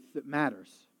truth that matters.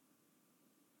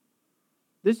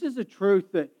 This is a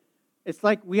truth that it's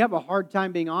like we have a hard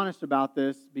time being honest about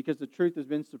this because the truth has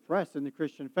been suppressed in the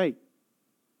Christian faith.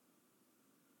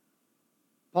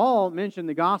 Paul mentioned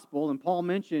the gospel, and Paul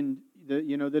mentioned that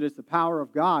it's the power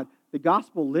of God. The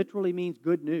gospel literally means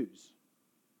good news.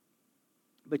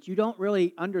 But you don't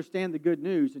really understand the good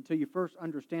news until you first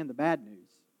understand the bad news.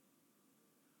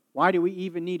 Why do we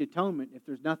even need atonement if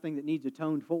there's nothing that needs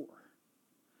atoned for?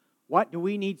 What do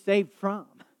we need saved from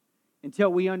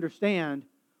until we understand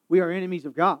we are enemies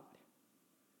of God?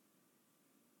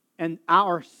 And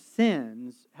our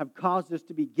sins have caused us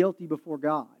to be guilty before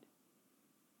God.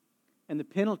 And the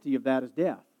penalty of that is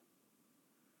death.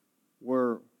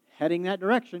 We're heading that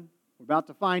direction. We're about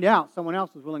to find out someone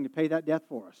else is willing to pay that death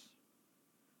for us.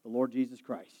 The Lord Jesus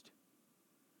Christ.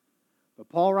 But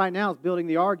Paul right now is building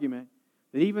the argument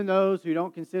that even those who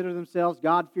don't consider themselves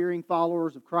God-fearing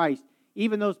followers of Christ,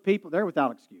 even those people, they're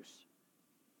without excuse.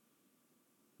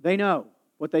 They know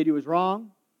what they do is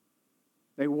wrong.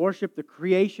 They worship the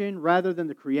creation rather than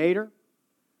the Creator.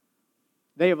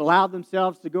 They have allowed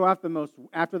themselves to go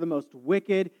after the most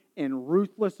wicked and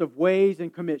ruthless of ways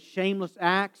and commit shameless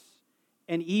acts.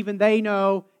 And even they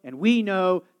know, and we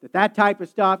know, that type of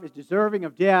stuff is deserving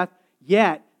of death.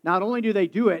 Yet, not only do they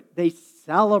do it, they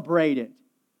celebrate it.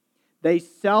 They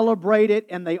celebrate it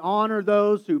and they honor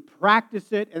those who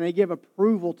practice it and they give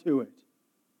approval to it.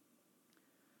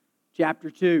 Chapter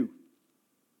 2.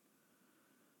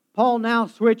 Paul now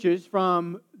switches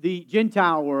from the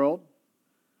Gentile world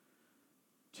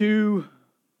to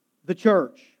the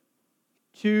church,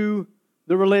 to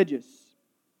the religious.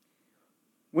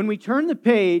 When we turn the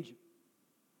page,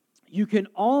 you can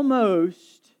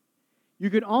almost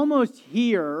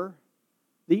hear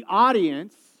the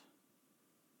audience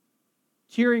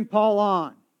cheering Paul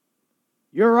on.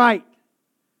 You're right.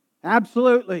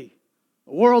 Absolutely.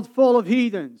 The world's full of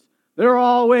heathens. They're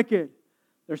all wicked.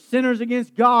 They're sinners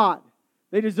against God.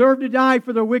 They deserve to die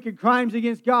for their wicked crimes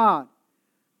against God.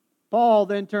 Paul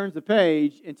then turns the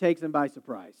page and takes them by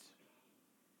surprise.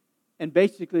 And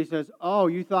basically says, oh,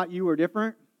 you thought you were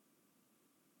different?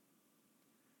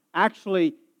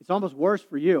 Actually, it's almost worse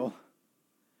for you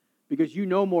because you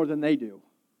know more than they do.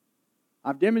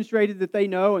 I've demonstrated that they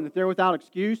know and that they're without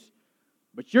excuse,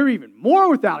 but you're even more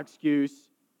without excuse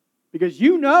because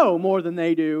you know more than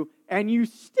they do and you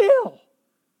still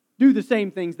do the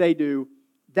same things they do.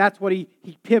 That's what he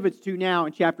pivots to now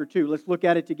in chapter 2. Let's look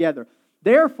at it together.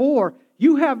 Therefore,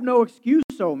 you have no excuse,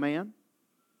 O man,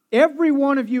 every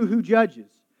one of you who judges.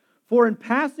 For in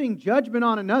passing judgment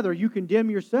on another, you condemn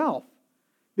yourself,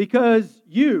 because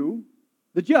you,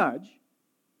 the judge,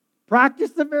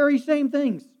 practice the very same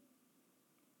things.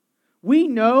 We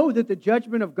know that the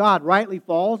judgment of God rightly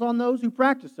falls on those who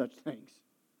practice such things.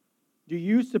 Do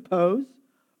you suppose,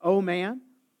 O man,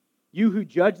 you who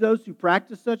judge those who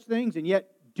practice such things and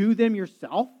yet do them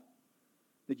yourself,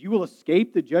 that you will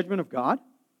escape the judgment of God?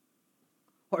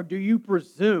 Or do you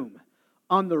presume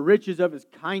on the riches of His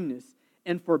kindness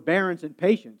and forbearance and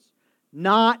patience,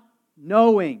 not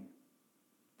knowing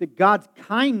that God's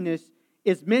kindness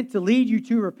is meant to lead you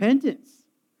to repentance?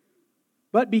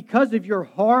 But because of your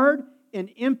hard and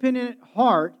impenitent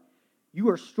heart, you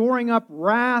are storing up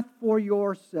wrath for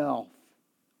yourself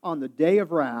on the day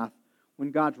of wrath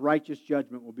when God's righteous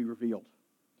judgment will be revealed.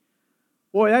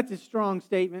 Boy, that's a strong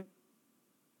statement.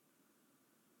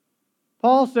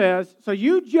 Paul says, so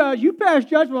you pass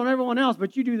judgment on everyone else,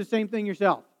 but you do the same thing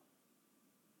yourself.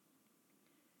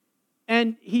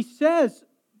 And he says,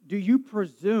 do you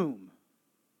presume?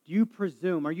 Do you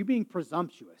presume? Are you being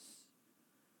presumptuous?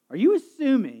 Are you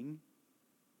assuming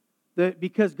that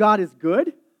because God is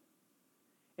good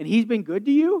and He's been good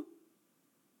to you,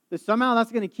 that somehow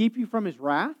that's going to keep you from His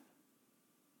wrath?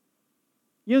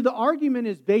 You know, the argument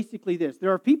is basically this.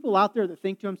 There are people out there that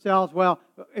think to themselves, well,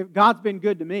 if God's been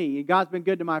good to me, God's been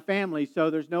good to my family, so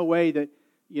there's no way that,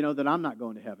 that I'm not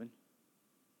going to heaven.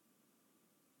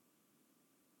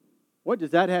 What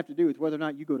does that have to do with whether or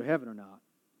not you go to heaven or not?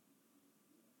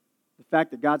 The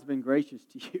fact that God's been gracious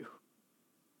to you.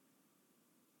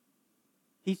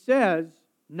 He says,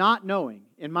 not knowing.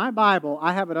 In my Bible,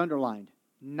 I have it underlined.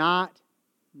 Not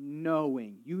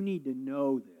knowing. You need to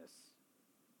know this.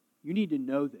 You need to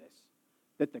know this.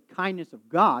 That the kindness of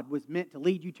God was meant to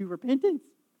lead you to repentance.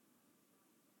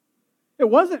 It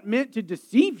wasn't meant to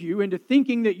deceive you into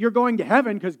thinking that you're going to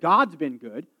heaven because God's been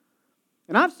good.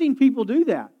 And I've seen people do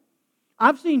that.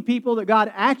 I've seen people that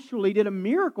God actually did a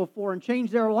miracle for and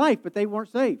changed their life, but they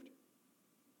weren't saved.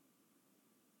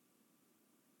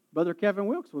 Brother Kevin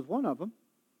Wilkes was one of them.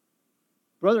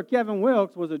 Brother Kevin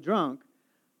Wilkes was a drunk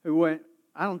who went,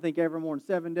 I don't think ever more than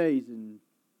 7 days in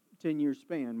 10 years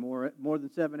span, more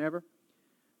than 7 ever.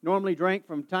 Normally drank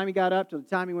from the time he got up to the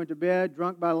time he went to bed,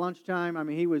 drunk by lunchtime. I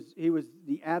mean, he was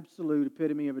the absolute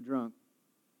epitome of a drunk.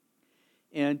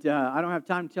 And I don't have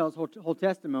time to tell his whole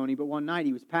testimony, but one night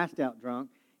he was passed out drunk,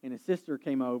 and his sister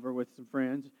came over with some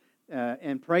friends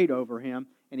and prayed over him,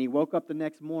 and he woke up the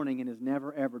next morning and has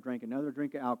never, ever drank another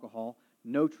drink of alcohol,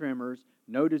 no tremors,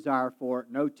 no desire for it,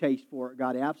 no taste for it.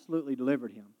 God absolutely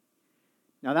delivered him.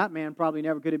 Now, that man probably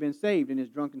never could have been saved in his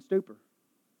drunken stupor.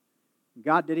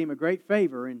 God did him a great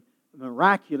favor in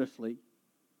miraculously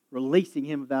releasing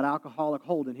him of that alcoholic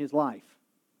hold in his life.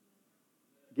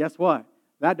 Guess what?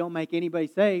 That don't make anybody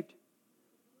saved.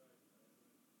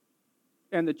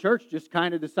 And the church just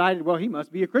kind of decided, well, he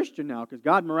must be a Christian now because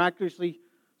God miraculously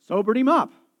sobered him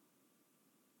up.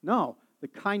 No, the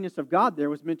kindness of God there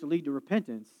was meant to lead to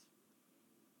repentance.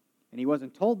 And he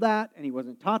wasn't told that, and he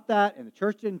wasn't taught that, and the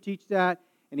church didn't teach that,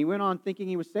 and he went on thinking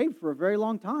he was saved for a very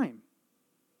long time.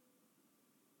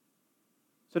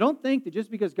 So don't think that just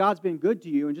because God's been good to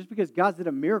you and just because God's did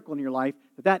a miracle in your life,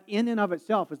 that in and of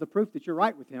itself is the proof that you're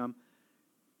right with Him.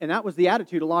 And that was the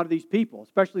attitude of a lot of these people,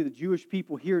 especially the Jewish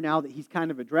people here now that he's kind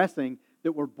of addressing,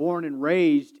 that were born and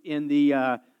raised in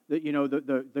the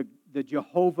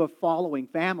Jehovah following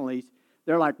families.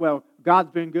 They're like, well,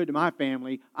 God's been good to my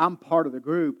family. I'm part of the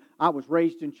group. I was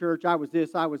raised in church. I was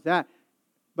this, I was that.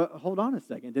 But hold on a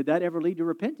second. Did that ever lead to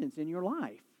repentance in your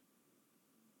life?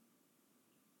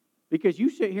 Because you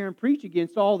sit here and preach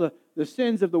against all the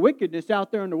sins of the wickedness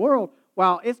out there in the world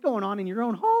while it's going on in your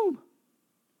own home.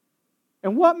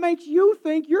 And what makes you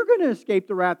think you're going to escape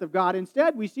the wrath of God?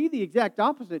 Instead, we see the exact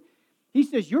opposite. He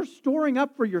says, you're storing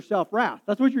up for yourself wrath.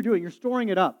 That's what you're doing. You're storing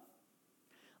it up.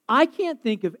 I can't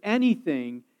think of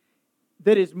anything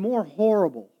that is more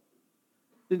horrible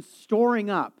than storing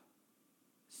up,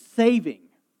 saving,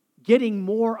 getting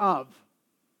more of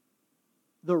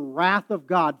the wrath of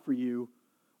God for you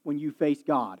when you face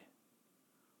God.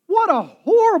 What a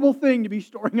horrible thing to be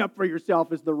storing up for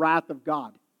yourself is the wrath of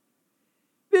God.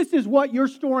 This is what you're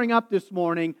storing up this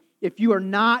morning if you are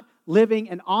not living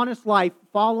an honest life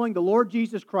following the Lord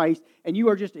Jesus Christ, and you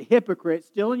are just a hypocrite,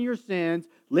 still in your sins,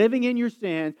 living in your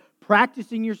sins,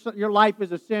 practicing your life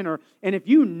as a sinner. And if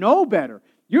you know better,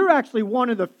 you're actually one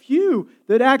of the few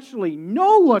that actually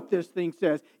know what this thing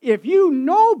says. If you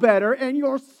know better and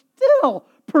you're still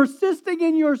persisting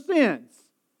in your sins,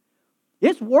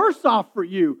 it's worse off for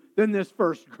you than this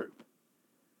first group.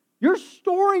 You're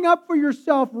storing up for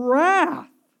yourself wrath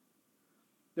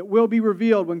that will be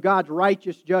revealed when God's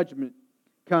righteous judgment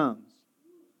comes.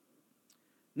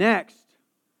 Next,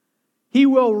 He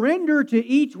will render to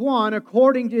each one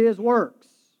according to his works.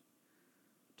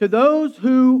 To those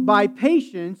who by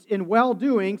patience in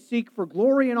well-doing seek for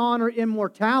glory and honor,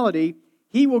 immortality,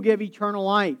 He will give eternal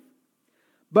life.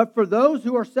 But for those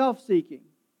who are self-seeking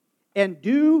and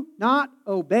do not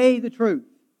obey the truth,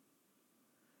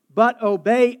 but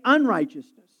obey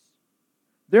unrighteousness,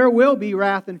 there will be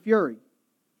wrath and fury.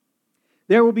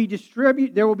 There will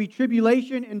be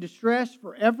tribulation and distress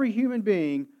for every human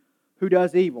being who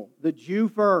does evil, the Jew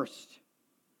first,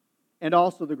 and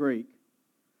also the Greek.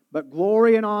 But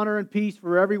glory and honor and peace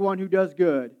for everyone who does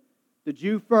good, the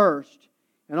Jew first,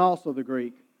 and also the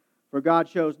Greek, for God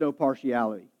shows no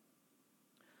partiality.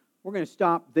 We're going to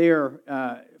stop there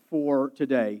for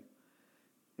today,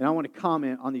 and I want to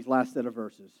comment on these last set of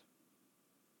verses.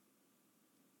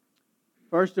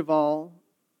 First of all,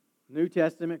 New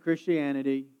Testament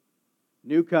Christianity,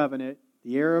 New Covenant,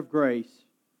 the era of grace,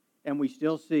 and we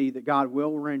still see that God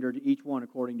will render to each one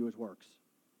according to his works.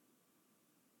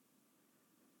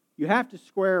 You have to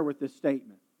square with this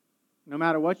statement. No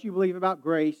matter what you believe about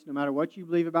grace, no matter what you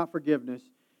believe about forgiveness,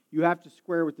 you have to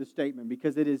square with this statement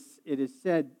because it is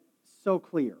said so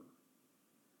clear.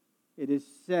 It is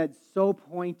said so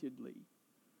pointedly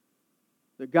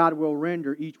that God will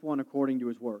render each one according to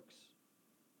his works.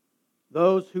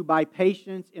 Those who by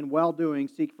patience in well-doing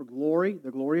seek for glory,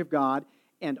 the glory of God,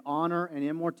 and honor and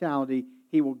immortality,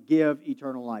 He will give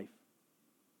eternal life.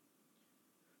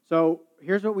 So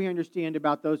here's what we understand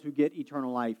about those who get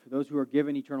eternal life, those who are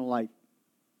given eternal life.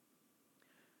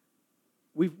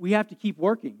 We have to keep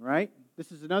working, right?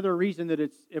 This is another reason that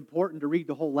it's important to read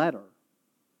the whole letter.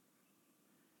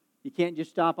 You can't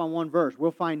just stop on one verse.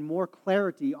 We'll find more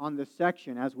clarity on this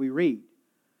section as we read.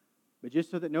 But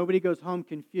just so that nobody goes home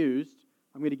confused,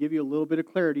 I'm going to give you a little bit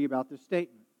of clarity about this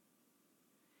statement.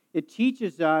 It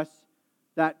teaches us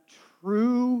that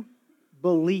true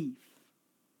belief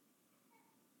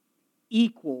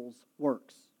equals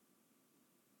works.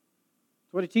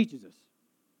 That's what it teaches us.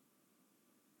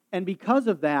 And because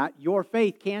of that, your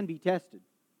faith can be tested.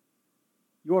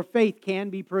 Your faith can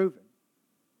be proven.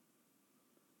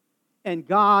 And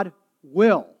God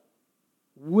will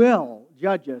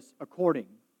judge us according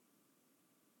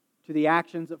to the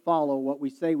actions that follow what we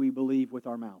say we believe with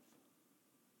our mouth.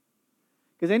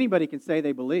 Because anybody can say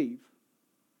they believe.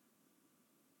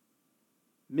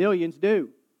 Millions do.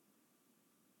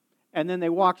 And then they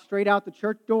walk straight out the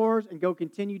church doors and go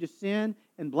continue to sin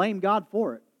and blame God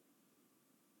for it.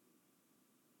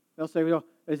 They'll say, well,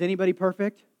 is anybody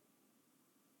perfect?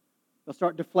 They'll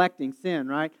start deflecting sin,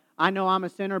 right? I know I'm a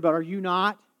sinner, but are you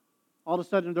not? All of a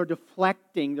sudden they're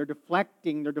deflecting.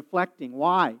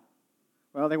 Why?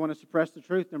 Well, they want to suppress the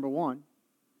truth, number one.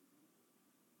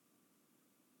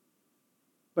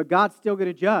 But God's still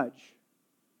going to judge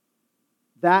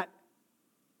that,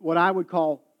 what I would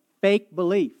call fake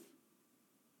belief.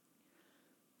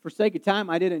 For sake of time,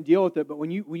 I didn't deal with it, but when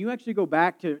you actually go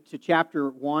back to chapter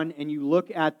 1 and you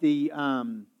look at the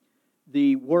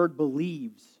word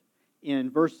believes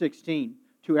in verse 16,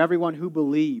 to everyone who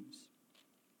believes.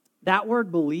 That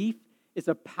word belief is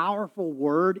a powerful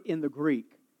word in the Greek.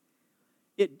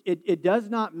 It does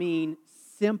not mean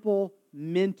simple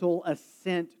mental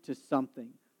assent to something.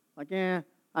 Like,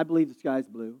 I believe the sky's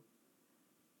blue.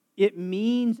 It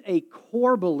means a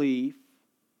core belief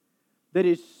that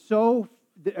is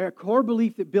a core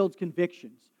belief that builds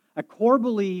convictions. A core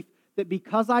belief that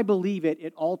because I believe it,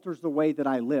 it alters the way that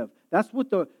I live. That's what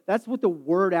the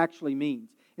word actually means.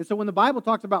 And so when the Bible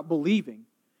talks about believing,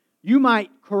 you might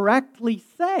correctly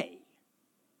say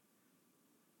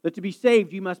that to be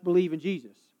saved, you must believe in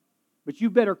Jesus. But you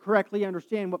better correctly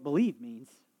understand what believe means.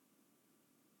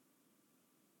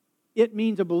 It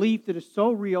means a belief that is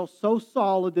so real, so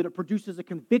solid, that it produces a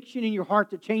conviction in your heart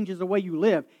that changes the way you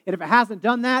live. And if it hasn't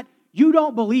done that, you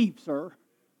don't believe, sir.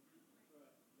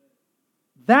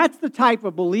 That's the type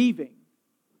of believing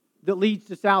that leads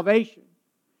to salvation.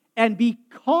 And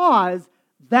because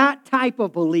that type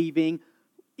of believing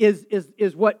is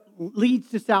what leads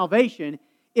to salvation,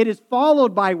 it is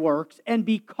followed by works. And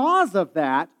because of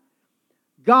that,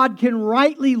 God can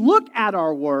rightly look at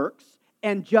our works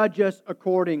and judge us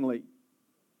accordingly.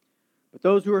 But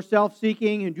those who are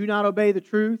self-seeking and do not obey the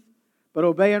truth, but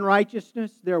obey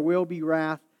unrighteousness, there will be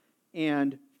wrath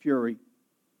and fury.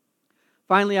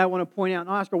 Finally, I want to point out, and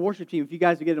I'll ask our worship team if you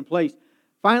guys will get in place.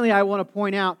 Finally, I want to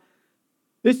point out,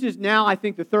 this is now, I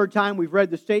think, the third time we've read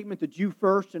the statement, the Jew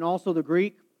first and also the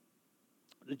Greek.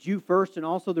 The Jew first and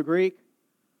also the Greek.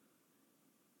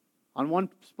 On one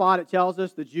spot, it tells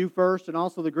us the Jew first and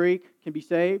also the Greek can be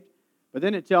saved. But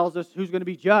then it tells us who's going to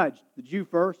be judged, the Jew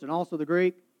first and also the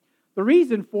Greek. The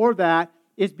reason for that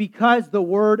is because the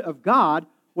Word of God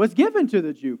was given to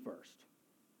the Jew first.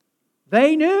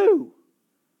 They knew.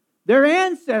 Their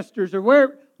ancestors are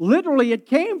where literally it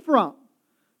came from.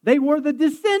 They were the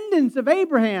descendants of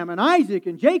Abraham and Isaac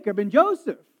and Jacob and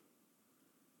Joseph.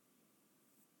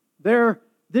 They're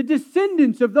the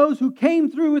descendants of those who came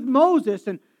through with Moses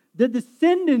and the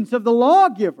descendants of the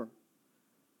lawgiver.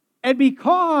 And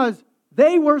because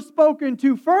they were spoken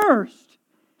to first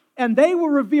and they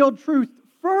were revealed truth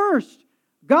first,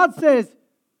 God says,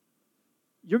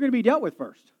 you're going to be dealt with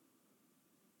first.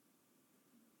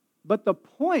 But the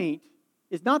point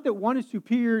is not that one is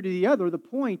superior to the other. The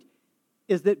point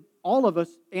is that all of us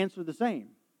answer the same.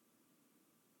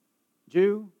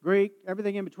 Jew, Greek,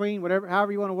 everything in between, whatever,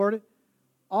 however you want to word it.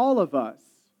 All of us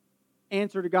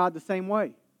answer to God the same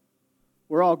way.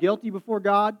 We're all guilty before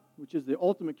God, which is the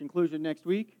ultimate conclusion next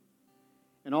week.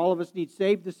 And all of us need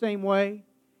saved the same way.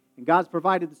 And God's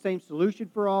provided the same solution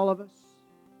for all of us.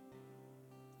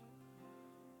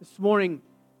 This morning,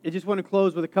 I just want to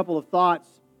close with a couple of thoughts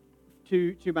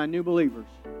to my new believers.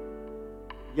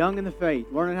 Young in the faith,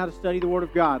 learning how to study the Word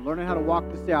of God, learning how to walk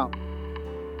this out.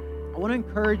 I want to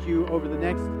encourage you over the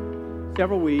next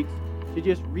several weeks to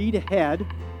just read ahead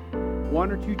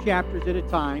 1 or 2 chapters at a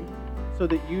time so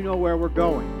that you know where we're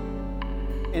going.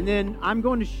 And then I'm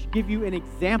going to give you an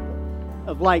example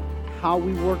of how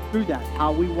we work through that,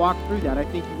 how we walk through that. I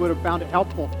think you would have found it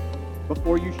helpful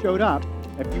before you showed up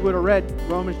if you would have read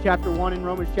Romans chapter 1 and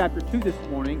Romans chapter 2 this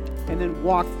morning and then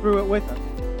walked through it with us.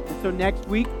 And so next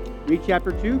week, read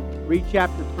chapter 2, read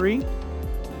chapter 3.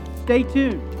 Stay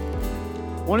tuned.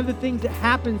 One of the things that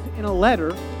happens in a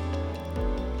letter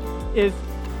is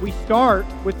we start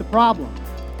with the problem.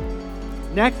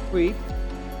 Next week,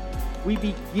 we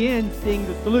begin seeing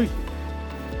the solution.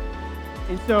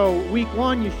 And so week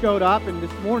 1 you showed up, and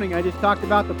this morning I just talked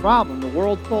about the problem. The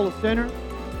world's full of sinners.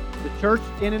 The church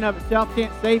in and of itself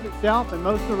can't save itself, and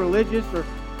most of the religious are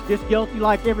just guilty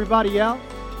like everybody else.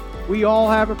 We all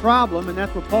have a problem, and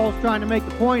that's what Paul's trying to make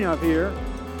the point of here.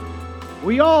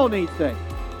 We all need saved.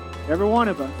 Every one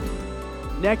of us.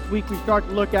 Next week we start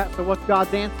to look at, so what's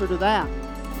God's answer to that?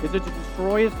 Is it to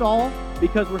destroy us all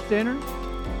because we're sinners?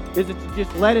 Is it to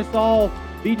just let us all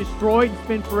be destroyed and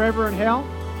spend forever in hell?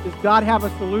 Does God have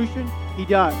a solution? He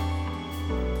does.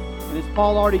 And as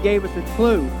Paul already gave us a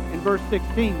clue in verse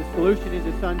 16, the solution is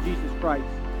His Son, Jesus Christ.